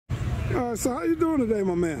All right, so how you doing today,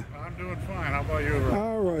 my man? I'm doing fine. How about you, bro?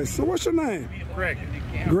 All right, so what's your name? Greg.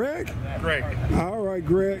 Greg? Greg. All right,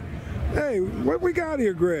 Greg. Hey, what we got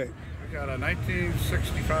here, Greg? We got a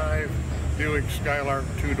 1965 Buick Skylark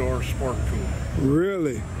two-door sport coupe.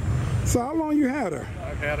 Really? So how long you had her?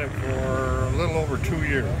 I've had it for a little over 2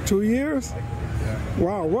 years. 2 years? Yeah.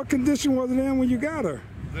 Wow, what condition was it in when you got her?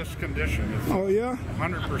 This condition is Oh, yeah?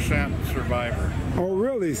 100% survivor. Oh,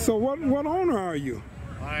 really? So what owner are you?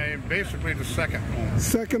 I'm basically the second owner.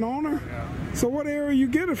 Second owner? Yeah. So what area you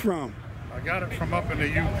get it from? I got it from up in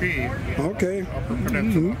the UP. Okay. Upper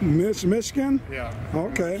Peninsula. Michigan? Yeah.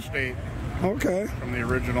 Okay. State. Okay. From the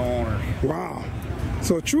original owners. Wow.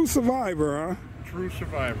 So true survivor, huh? True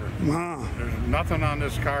survivor. Wow. There's nothing on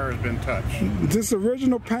this car has been touched. This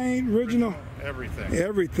original paint, original? Everything.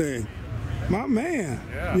 Everything. My man.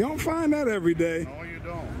 Yeah. You don't find that every day. No, you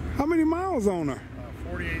don't. How many miles on her?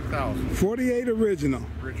 48,000. 48 original.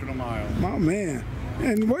 Original miles. My man.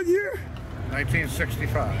 And what year?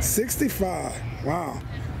 1965. 65. Wow.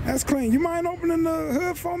 That's clean. You mind opening the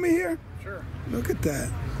hood for me here? Sure. Look at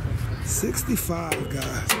that. 65,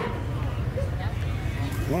 guys.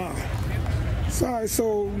 Wow. Sorry,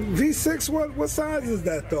 so V6, what size is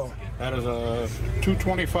that though? That is a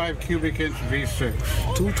 225 cubic inch V6.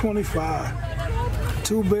 225.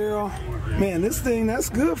 2-barrel. Man, this thing, that's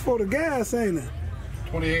good for the gas, ain't it?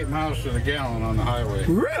 28 miles to the gallon on the highway.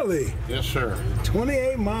 Really? Yes, sir.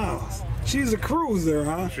 28 miles. She's a cruiser,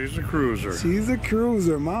 huh? She's a cruiser. She's a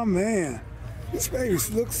cruiser, my man. This baby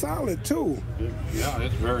looks solid too. Yeah,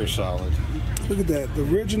 it's very solid. Look at that, the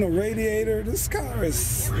original radiator. This car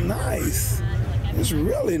is nice. It's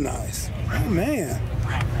really nice. Oh, man.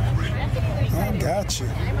 I got you.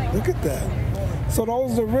 Look at that. So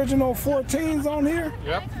those original 14s on here?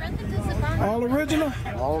 Yep. All original?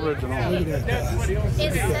 All original. Look at that, guys.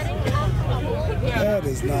 Look at that. That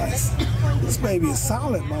is nice. This baby is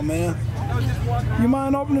solid, my man. You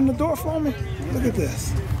mind opening the door for me? Look at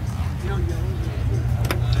this.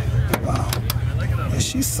 Wow. Yeah,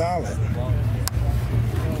 she's solid.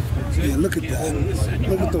 Yeah, look at that.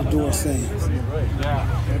 Look at those door seams.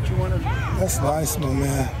 That's nice, my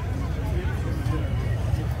man.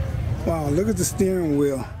 Wow, look at the steering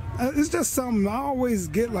wheel. It's just something I always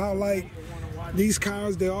get how like these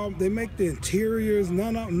cars, they make the interiors,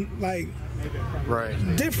 none of them like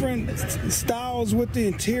different styles with the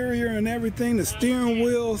interior and everything, the steering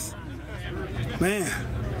wheels. Man.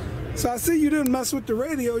 So I see you didn't mess with the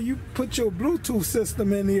radio, you put your Bluetooth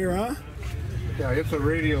system in here, huh? Yeah, it's a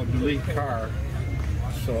radio delete car.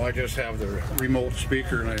 So I just have the remote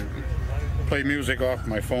speaker and I play music off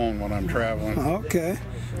my phone when I'm traveling. Okay.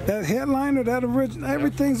 That headliner, that original,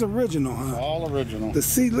 everything's original, huh? All original. The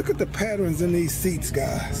seat, look at the patterns in these seats,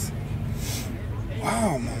 guys.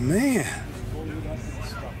 Wow, my man.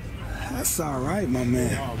 That's all right, my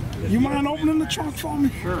man. You mind opening the trunk for me?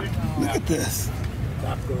 Sure. Look at this.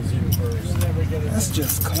 That's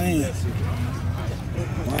just clean.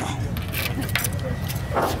 Wow.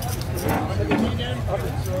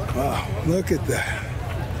 Wow, look at that.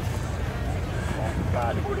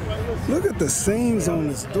 Look at the seams on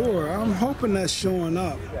this door. I'm hoping that's showing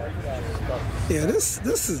up. Yeah, this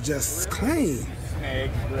is just clean.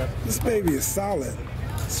 This baby is solid.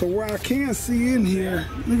 So where I can see in here,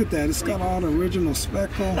 look at that. It's got all the original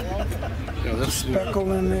speckle. Yeah, this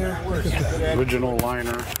speckle in there. Look at that. Original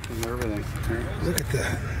liner and everything. Look at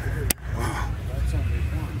that. Wow.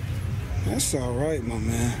 That's all right, my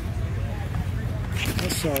man.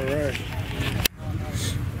 That's all right.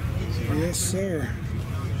 Yes, sir.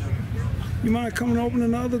 You mind coming and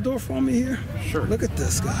opening the other door for me here? Sure. Look at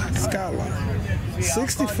this guy, Skylark.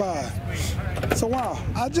 65. So wow,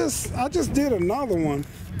 I just did another one.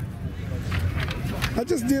 I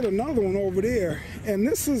just did another one over there, and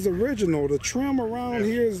this is original. The trim around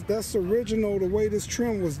here that's original. The way this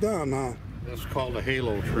trim was done, huh? That's called a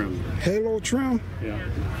halo trim. Halo trim? Yeah.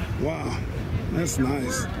 Wow, that's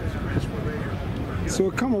nice. So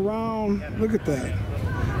it come around. Look at that.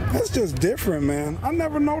 That's just different, man. I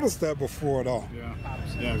never noticed that before, though. Yeah.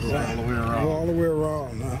 Yeah, go all the way around. Go all the way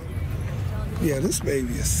around, huh? Yeah, this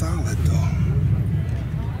baby is solid, though.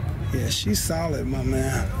 Yeah, she's solid, my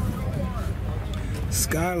man.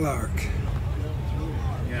 Skylark.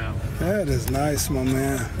 Yeah. That is nice, my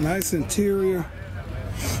man. Nice interior.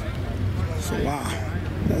 So, wow.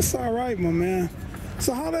 That's all right, my man.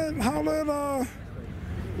 So how that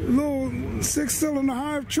little 6-cylinder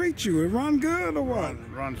hive treat you? It run good or what?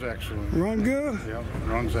 Runs excellent. Run good? Yep,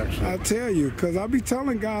 runs excellent. I tell you, because I be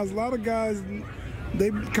telling guys, a lot of guys,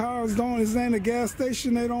 cars this ain't a gas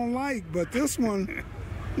station they don't like, but this one,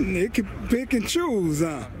 they can pick and choose,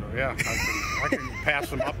 huh? Yeah, I can pass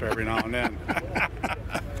them up every now and then.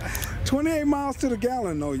 28 miles to the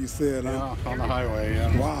gallon, though, you said, huh? Yeah, on the highway,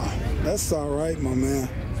 yeah. Wow, that's all right, my man.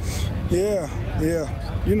 Yeah,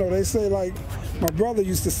 yeah. You know, they say, like, my brother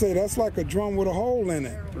used to say, that's like a drum with a hole in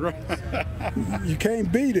it. You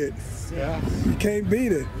can't beat it. Yeah. You can't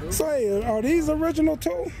beat it. So, hey, are these original,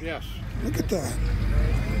 too? Yes. Look at that.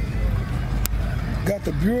 Got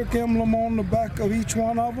the Buick emblem on the back of each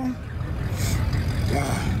one of them.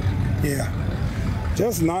 Wow. Yeah.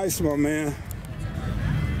 Just nice, my man.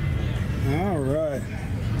 All right.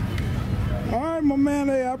 All right, my man.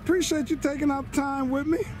 Hey, I appreciate you taking up time with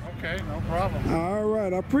me. Okay, no problem. All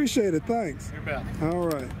right. I appreciate it. Thanks. You bet. All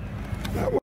right.